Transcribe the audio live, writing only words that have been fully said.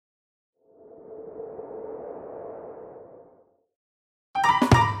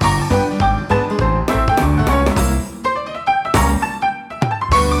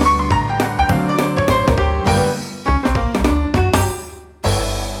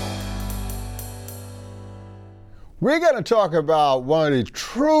We're going to talk about one of the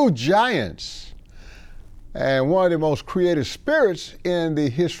true giants and one of the most creative spirits in the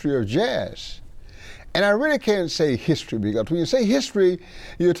history of jazz. And I really can't say history because when you say history,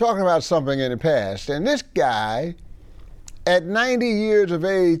 you're talking about something in the past. And this guy, at 90 years of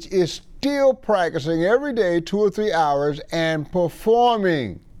age, is still practicing every day 2 or 3 hours and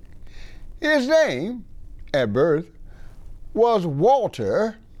performing. His name, at birth, was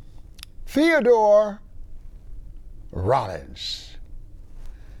Walter Theodore Rollins.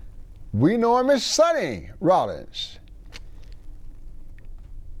 We know him as Sonny Rollins.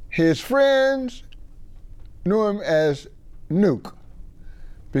 His friends knew him as Nuke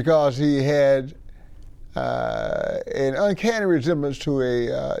because he had an uncanny resemblance to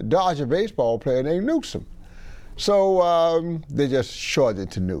a Dodger baseball player named Newsom. So they just shortened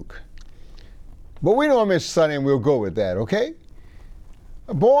it to Nuke. But we know him as Sonny, and we'll go with that, okay?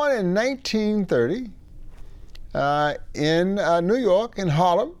 Born in 1930 in New York, in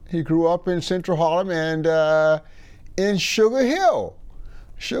Harlem. He grew up in Central Harlem and in Sugar Hill.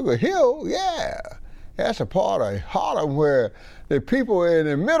 Sugar Hill, yeah. That's a part of Harlem where the people in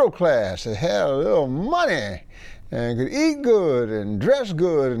the middle class that had a little money and could eat good and dress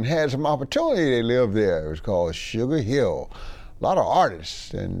good and had some opportunity, they lived there. It was called Sugar Hill. A lot of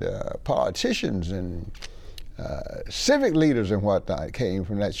artists and politicians and civic leaders and whatnot came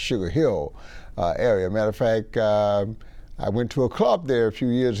from that Sugar Hill area. Matter of fact, I went to a club there a few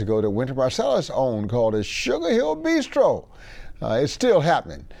years ago that Wynton Marsalis owned called the Sugar Hill Bistro. It's still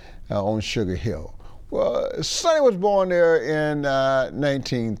happening on Sugar Hill. Well, Sonny was born there in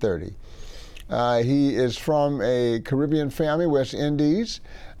 1930. He is from a Caribbean family, West Indies.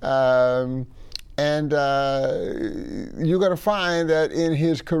 And you're going to find that in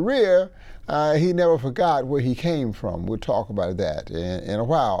his career, he never forgot where he came from. We'll talk about that in a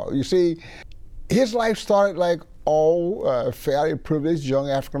while. You see, his life started like all fairly privileged young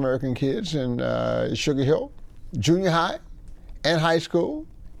African-American kids in Sugar Hill, junior high and high school.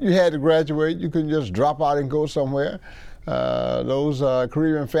 You had to graduate. You couldn't just drop out and go somewhere. Those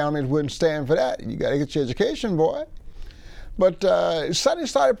Caribbean families wouldn't stand for that. You got to get your education, boy. But Sonny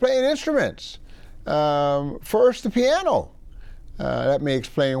started playing instruments. First, the piano. That may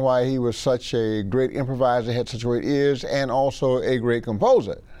explain why he was such a great improviser, had such great ears, and also a great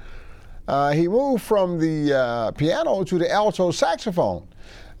composer. He moved from the piano to the alto saxophone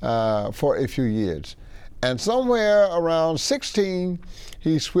for a few years. And somewhere around 16,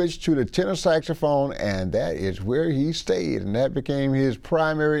 he switched to the tenor saxophone, and that is where he stayed. And that became his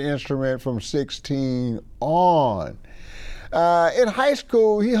primary instrument from 16 on. In high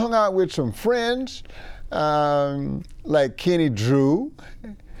school, he hung out with some friends like Kenny Drew.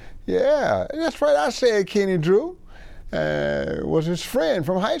 Yeah, that's right, I said Kenny Drew was his friend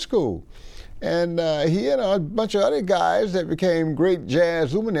from high school. And he and a bunch of other guys that became great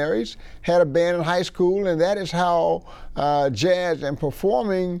jazz luminaries had a band in high school, and that is how jazz and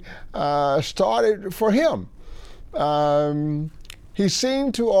performing started for him. He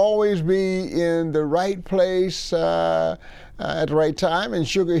seemed to always be in the right place at the right time, and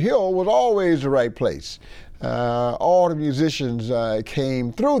Sugar Hill was always the right place. All the musicians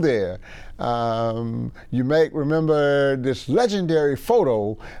came through there. You may remember this legendary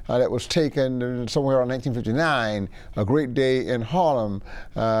photo that was taken somewhere around 1959, a great day in Harlem,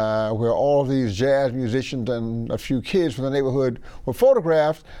 where all of these jazz musicians and a few kids from the neighborhood were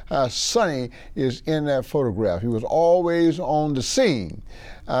photographed. Sonny is in that photograph. He was always on the scene.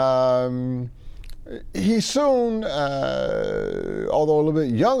 He soon, although a little bit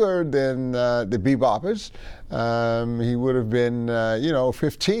younger than the beboppers, he would have been,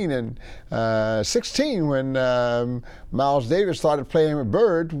 15 and 16 when Miles Davis started playing with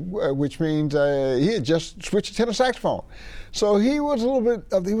Bird, which means he had just switched to tenor saxophone. So he was he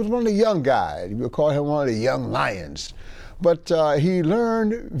was one of the young guys. You would call him one of the young lions. But he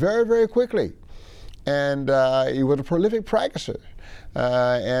learned very, very quickly. And he was a prolific practicer.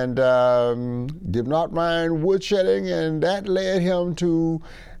 And did not mind woodshedding, and that led him to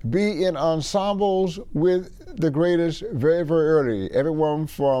be in ensembles with the greatest very, very early. Everyone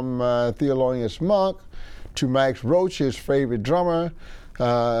from Thelonious Monk to Max Roach, his favorite drummer,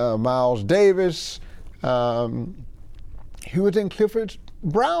 Miles Davis. He was in Clifford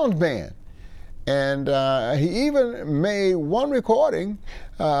Brown's band. And he even made one recording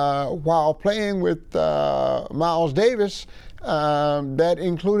while playing with Miles Davis that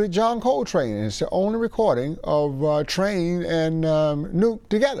included John Coltrane. And it's the only recording of Train and Nuke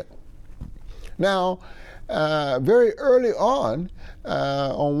together. Now, very early on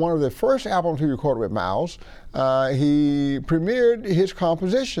one of the first albums he recorded with Miles, he premiered his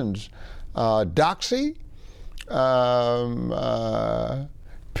compositions, Doxy,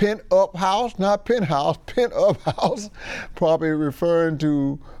 Pin-up house, not penthouse, pin-up house, probably referring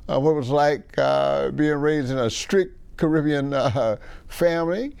to what it was like being raised in a strict Caribbean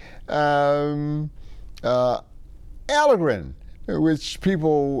family. Allegren, which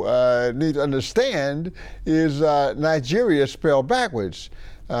people need to understand, is Nigeria spelled backwards.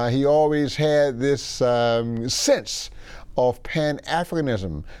 He always had this sense of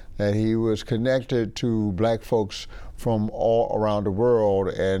Pan-Africanism, that he was connected to black folks from all around the world,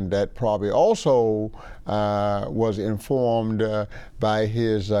 and that probably also was informed by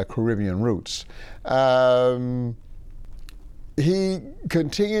his Caribbean roots. He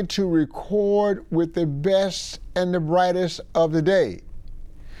continued to record with the best and the brightest of the day.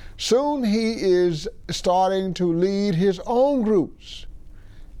 Soon he is starting to lead his own groups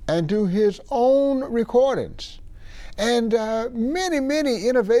and do his own recordings, and many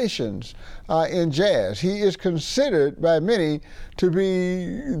innovations in jazz. He is considered by many to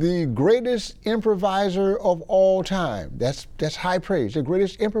be the greatest improviser of all time. That's high praise, the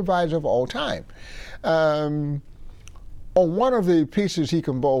greatest improviser of all time. On one of the pieces he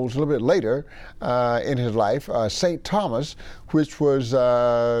composed a little bit later in his life, St. Thomas, which was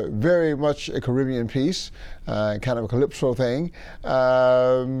very much a Caribbean piece, kind of a calypso thing.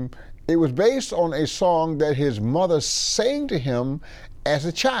 It was based on a song that his mother sang to him as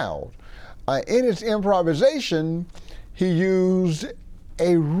a child. In his improvisation, he used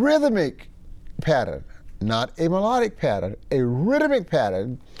a rhythmic pattern, not a melodic pattern, a rhythmic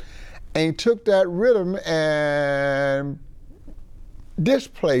pattern, and took that rhythm and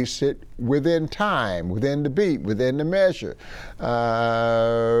displaced it within time, within the beat, within the measure,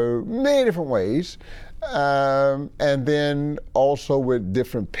 many different ways, and then also with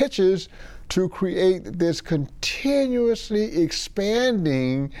different pitches to create this continuously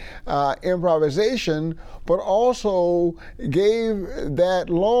expanding improvisation, but also gave that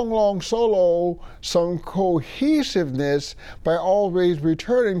long solo some cohesiveness by always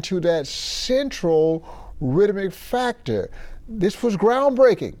returning to that central rhythmic factor. This was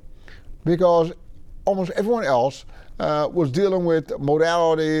groundbreaking because almost everyone else was dealing with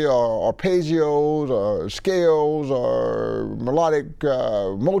modality or arpeggios or scales or melodic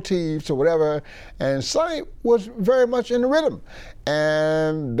motifs or whatever, and Sonny was very much in the rhythm.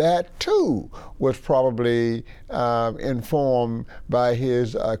 And that too was probably informed by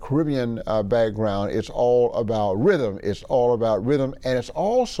his Caribbean background. It's all about rhythm. It's all about rhythm, and it's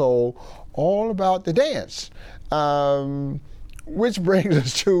also all about the dance. Which brings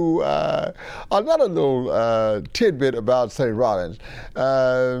us to another little tidbit about Sonny Rollins.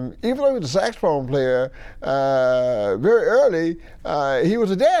 Even though he was a saxophone player, very early, he was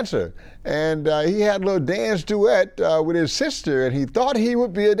a dancer. And he had a little dance duet with his sister, and he thought he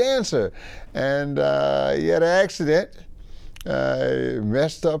would be a dancer. And he had an accident,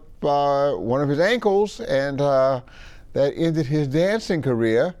 messed up one of his ankles, and that ended his dancing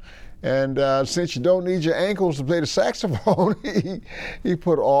career. And since you don't need your ankles to play the saxophone, he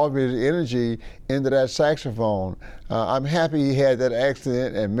put all of his energy into that saxophone. I'm happy he had that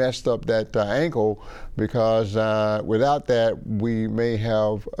accident and messed up that ankle, because without that, we may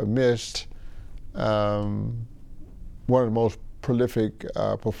have missed one of the most prolific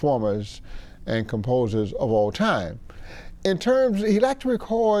performers and composers of all time. In terms, he liked to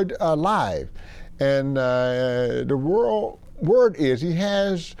record live, and the word is he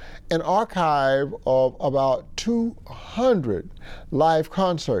has an archive of about 200 live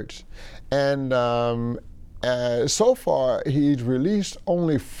concerts, and so far he's released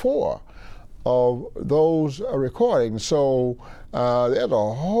only 4 of those recordings. So there's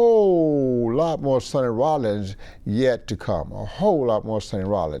a whole lot more Sonny Rollins yet to come, a whole lot more Sonny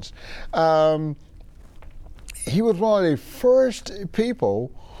Rollins. He was one of the first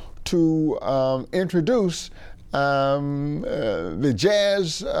people to introduce the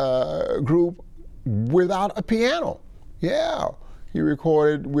jazz group without a piano. Yeah, he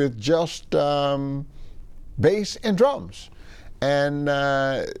recorded with just bass and drums. And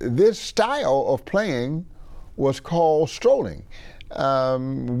this style of playing was called strolling.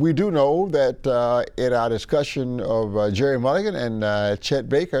 We do know that in our discussion of Gerry Mulligan and Chet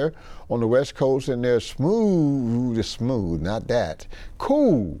Baker on the West Coast and their smooth, not that,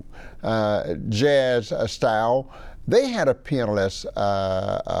 cool jazz style, they had a pianoless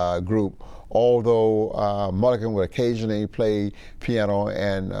group, although Mulligan would occasionally play piano,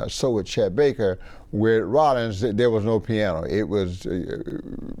 and so would Chet Baker. With Rollins, there was no piano. It was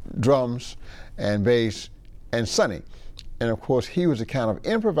drums and bass and Sonny. And of course, he was the kind of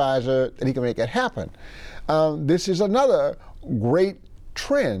improviser that he could make it happen. This is another great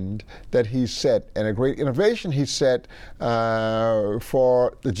trend that he set and a great innovation he set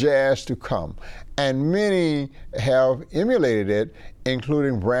for the jazz to come. And many have emulated it,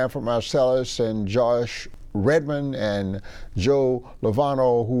 including Branford Marsalis and Josh Redman and Joe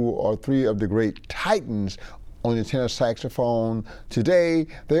Lovano, who are three of the great titans on the tenor saxophone today.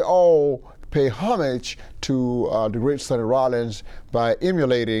 They all pay homage to the great Sonny Rollins by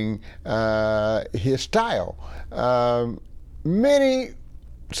emulating his style. Many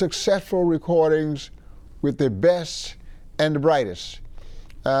successful recordings with the best and the brightest.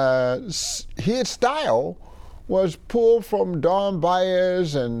 His style was pulled from Don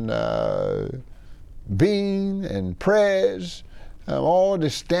Byers and Bean and Prez, all the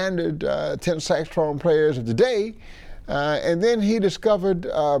standard tenor saxophone players of the day. And then he discovered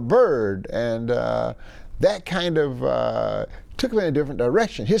Bird, and that kind of took him in a different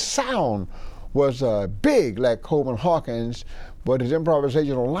direction. His sound was big like Coleman Hawkins, but his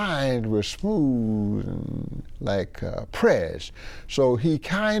improvisational lines were smooth and like Prez. So he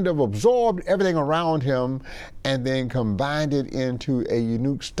kind of absorbed everything around him and then combined it into a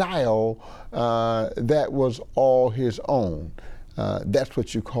unique style that was all his own. That's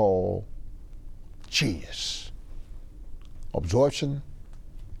what you call genius. Absorption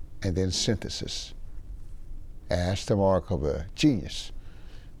and then synthesis. That's the mark of a genius,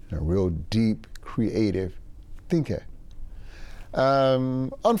 a real deep, creative thinker.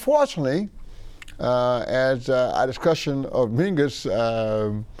 Unfortunately, as our discussion of Mingus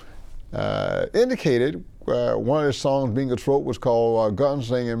indicated, one of the songs Mingus wrote was called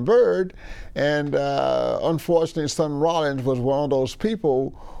Gunslinging Bird, and unfortunately Sonny Rollins was one of those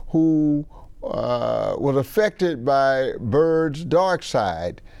people who was affected by Bird's dark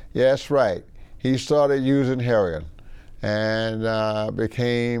side. Yes, right. He started using heroin and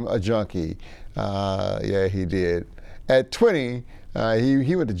became a junkie. Yeah, he did. At 20,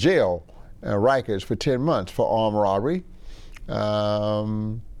 he went to jail in Rikers for 10 months for armed robbery.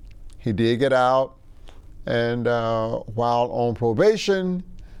 He did get out, and while on probation,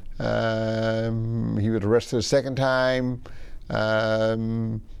 he was arrested a second time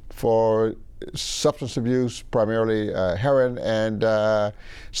for substance abuse, primarily heroin, and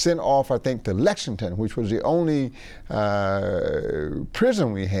sent off, I think, to Lexington, which was the only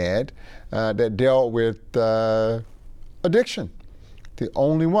prison we had that dealt with addiction, the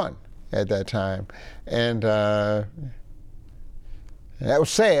only one at that time. And that was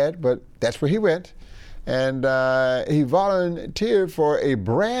sad, but that's where he went. And he volunteered for a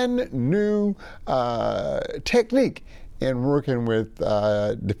brand new technique in working with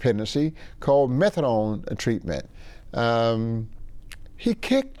dependency called methadone treatment. He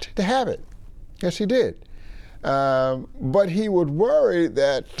kicked the habit. Yes, he did. But he would worry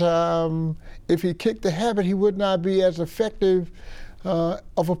that if he kicked the habit, he would not be as effective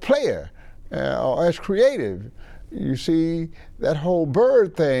of a player or as creative. You see, that whole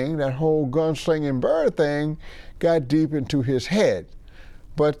Bird thing, that whole gunslinging Bird thing got deep into his head.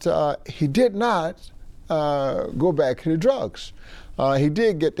 But he did not go back to the drugs. He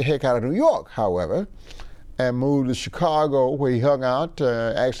did get the heck out of New York, however, and moved to Chicago, where he hung out.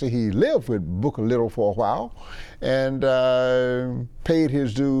 Actually, he lived with Booker Little for a while and paid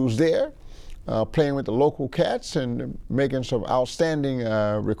his dues there, playing with the local cats and making some outstanding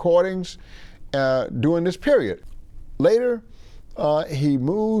recordings during this period. Later, he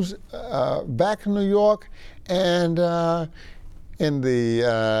moves back to New York, and in the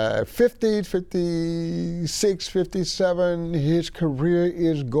 50s, 56, 57, his career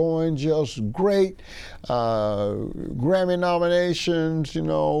is going just great. Grammy nominations, you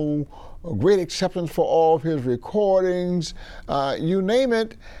know, great acceptance for all of his recordings, you name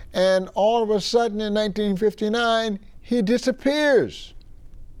it. And all of a sudden in 1959, he disappears.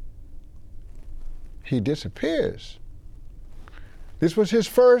 He disappears. This was his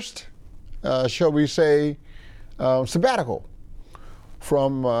first, shall we say, sabbatical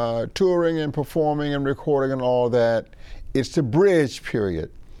from touring and performing and recording and all that. It's the bridge period.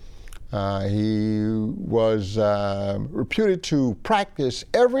 He was reputed to practice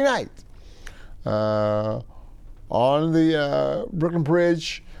every night on the Brooklyn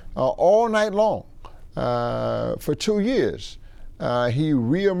Bridge all night long for 2 years. He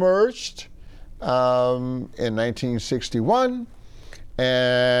reemerged in 1961,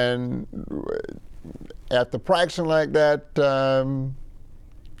 and after practicing like that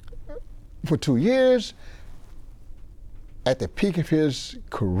for 2 years, at the peak of his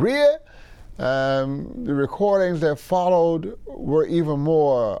career, the recordings that followed were even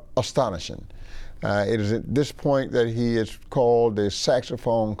more astonishing. It is at this point that he is called the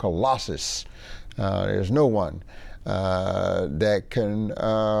saxophone colossus. There's no one that can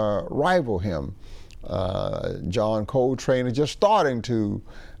rival him. John Coltrane is just starting to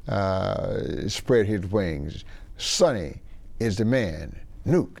spread his wings. Sonny is the man.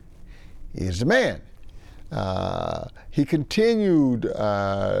 Nuke is the man. He continued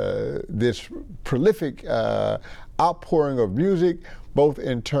this prolific outpouring of music, both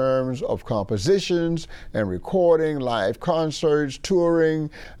in terms of compositions and recording, live concerts, touring,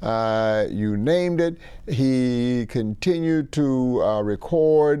 you named it. He continued to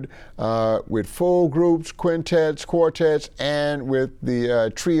record with full groups, quintets, quartets, and with the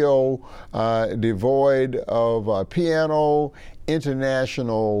trio devoid of piano.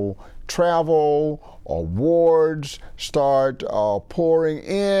 International travel, awards start pouring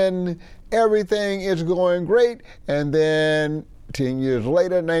in. Everything is going great, and then 10 years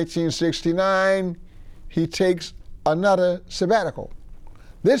later, 1969, he takes another sabbatical.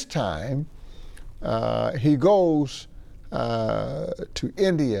 This time, he goes to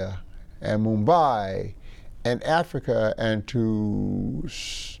India and Mumbai and Africa and to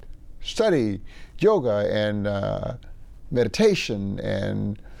study yoga and meditation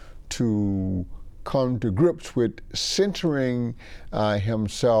and to come to grips with centering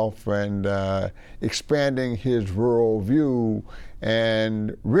himself and expanding his world view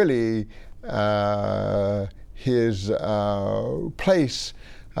and really his place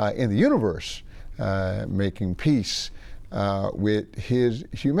in the universe, making peace with his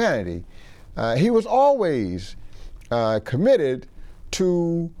humanity. He was always committed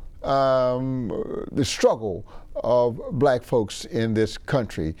to the struggle of black folks in this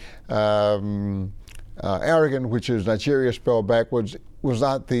country. Arrogant, which is Nigeria spelled backwards, was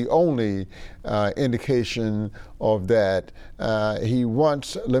not the only indication of that. He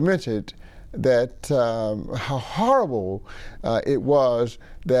once lamented that how horrible it was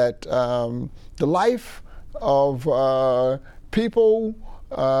that the life of people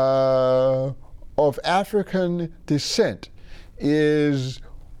of African descent is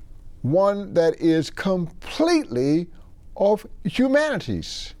one that is completely of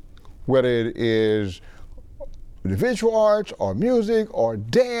humanities, whether it is the visual arts or music or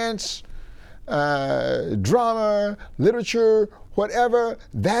dance, drama, literature, whatever.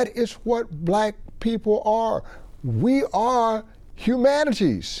 That is what black people are. We are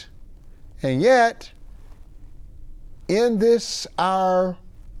humanities. And yet, in this, our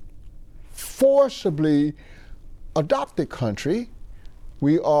forcibly adopted country,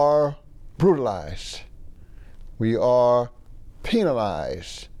 we are brutalized. We are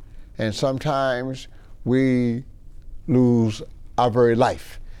penalized. And sometimes we lose our very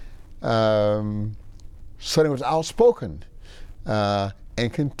life. Sonny was outspoken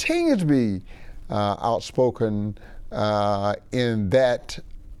and continues to be outspoken in that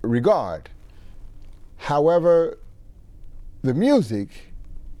regard. However, the music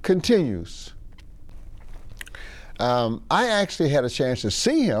continues. I actually had a chance to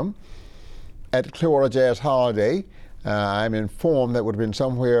see him at the Clearwater Jazz Holiday. I'm informed that would have been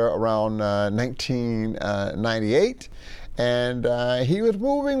somewhere around 1998. And he was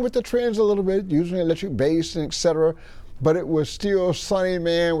moving with the trends a little bit, using electric bass and et cetera. But it was still Sonny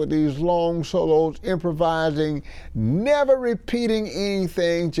Man with these long solos, improvising, never repeating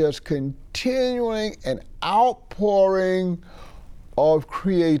anything, just continuing an outpouring of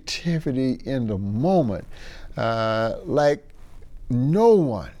creativity in the moment. Like no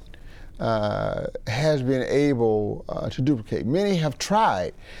one has been able to duplicate. Many have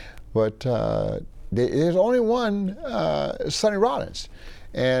tried, but there's only one Sonny Rollins,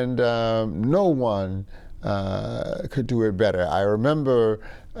 and no one could do it better. I remember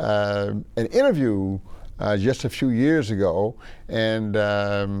an interview just a few years ago, and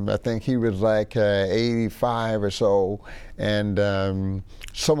I think he was like 85 or so, and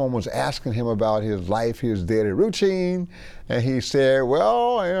someone was asking him about his life, his daily routine, and he said,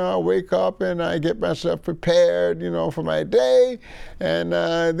 well, I wake up and I get myself prepared, for my day, and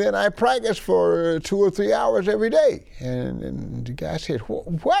then I practice for 2 or 3 hours every day. And the guy said,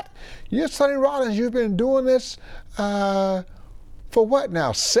 what? You're Sonny Rollins, you've been doing this for what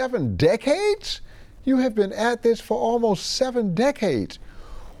now, 7 decades? You have been at this for almost 7 decades.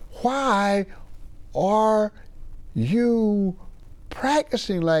 Why are you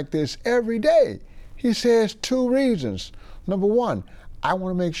practicing like this every day? He says 2 reasons. Number 1, I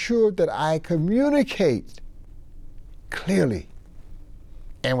want to make sure that I communicate clearly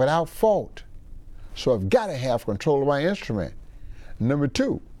and without fault. So I've got to have control of my instrument. Number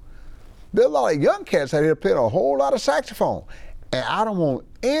 2, there are a lot of young cats out here playing a whole lot of saxophone, and I don't want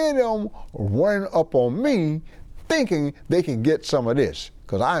any of them running up on me thinking they can get some of this,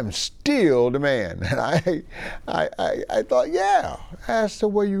 because I'm still the man. And I thought, yeah, that's the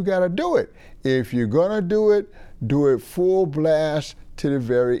way you got to do it. If you're going to do it full blast to the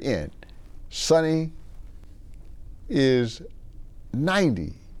very end. Sonny is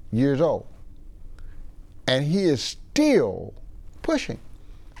 90 years old, and he is still pushing.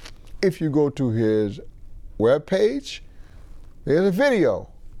 If you go to his webpage, there's a video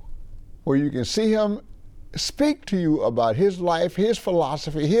where you can see him speak to you about his life, his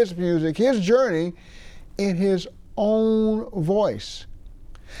philosophy, his music, his journey in his own voice.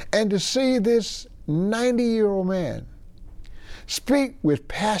 And to see this 90-year-old man speak with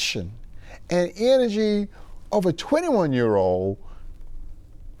passion and energy of a 21-year-old,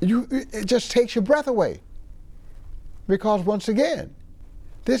 it just takes your breath away. Because once again,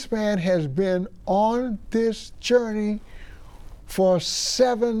 this man has been on this journey for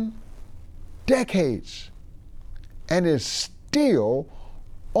 7 decades and is still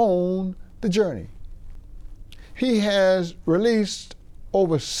on the journey. He has released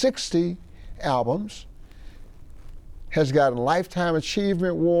over 60 albums, has gotten Lifetime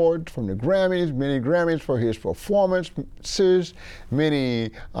Achievement Award from the Grammys, many Grammys for his performances,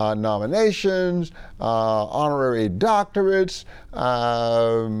 many nominations, honorary doctorates,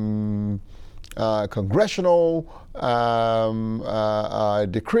 congressional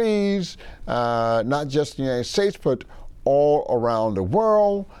decrees, not just in the United States, but all around the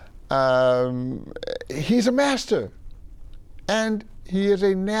world. He's a master, and he is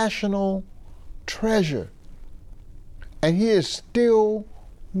a national treasure. And he is still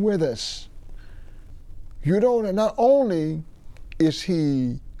with us. You know, not only is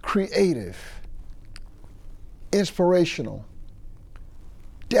he creative, inspirational,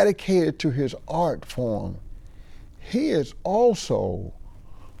 dedicated to his art form, he is also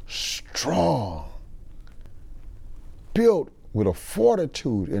strong, built with a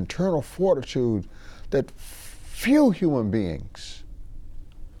fortitude, internal fortitude that few human beings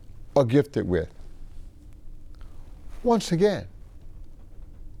are gifted with. Once again,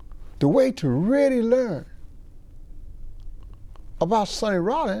 the way to really learn about Sonny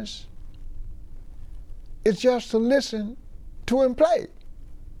Rollins is just to listen to him play.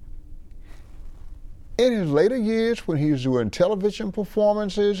 In his later years, when he was doing television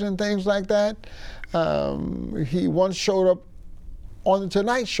performances and things like that, he once showed up on The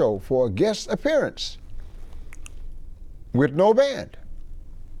Tonight Show for a guest appearance with no band.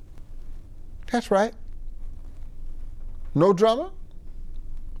 That's right. No drummer,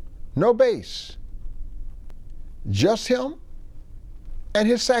 no bass, just him and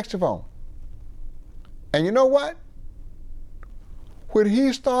his saxophone. And you know what? When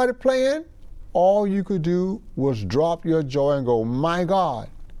he started playing, all you could do was drop your jaw and go, my God.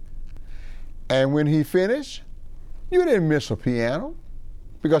 And when he finished, you didn't miss a piano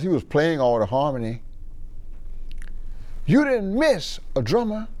because he was playing all the harmony. You didn't miss a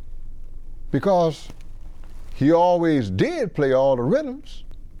drummer because he always did play all the rhythms.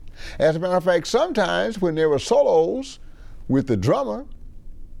 As a matter of fact, sometimes when there were solos with the drummer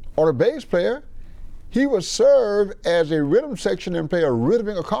or the bass player, he would serve as a rhythm section and play a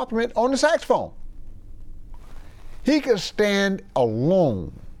rhythmic accompaniment on the saxophone. He could stand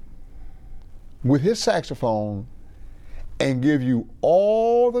alone with his saxophone and give you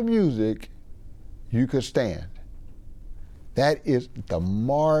all the music you could stand. That is the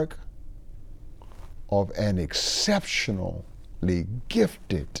mark of an exceptionally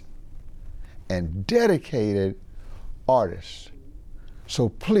gifted and dedicated artist. So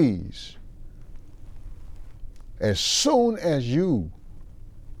please, as soon as you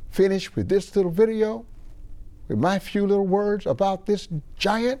finish with this little video, with my few little words about this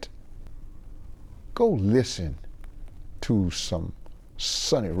giant, go listen to some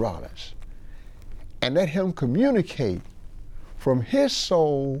Sonny Rollins and let him communicate from his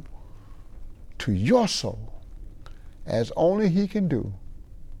soul to your soul as only he can do,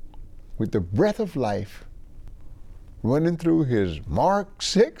 with the breath of life running through his Mark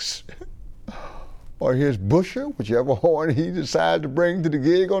 6 or his Busher, whichever horn he decides to bring to the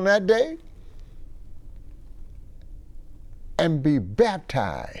gig on that day, and be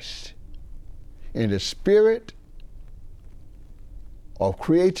baptized in the spirit of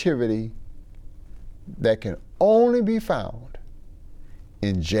creativity that can only be found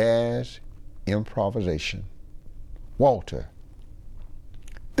in jazz improvisation. Walter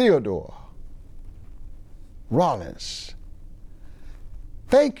Theodore Rollins,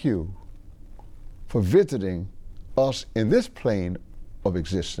 thank you for visiting us in this plane of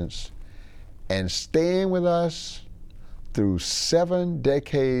existence and staying with us through 7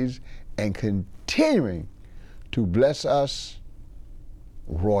 decades and continuing to bless us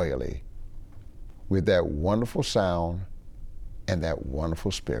royally with that wonderful sound and that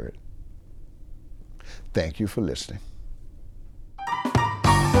wonderful spirit. Thank you for listening.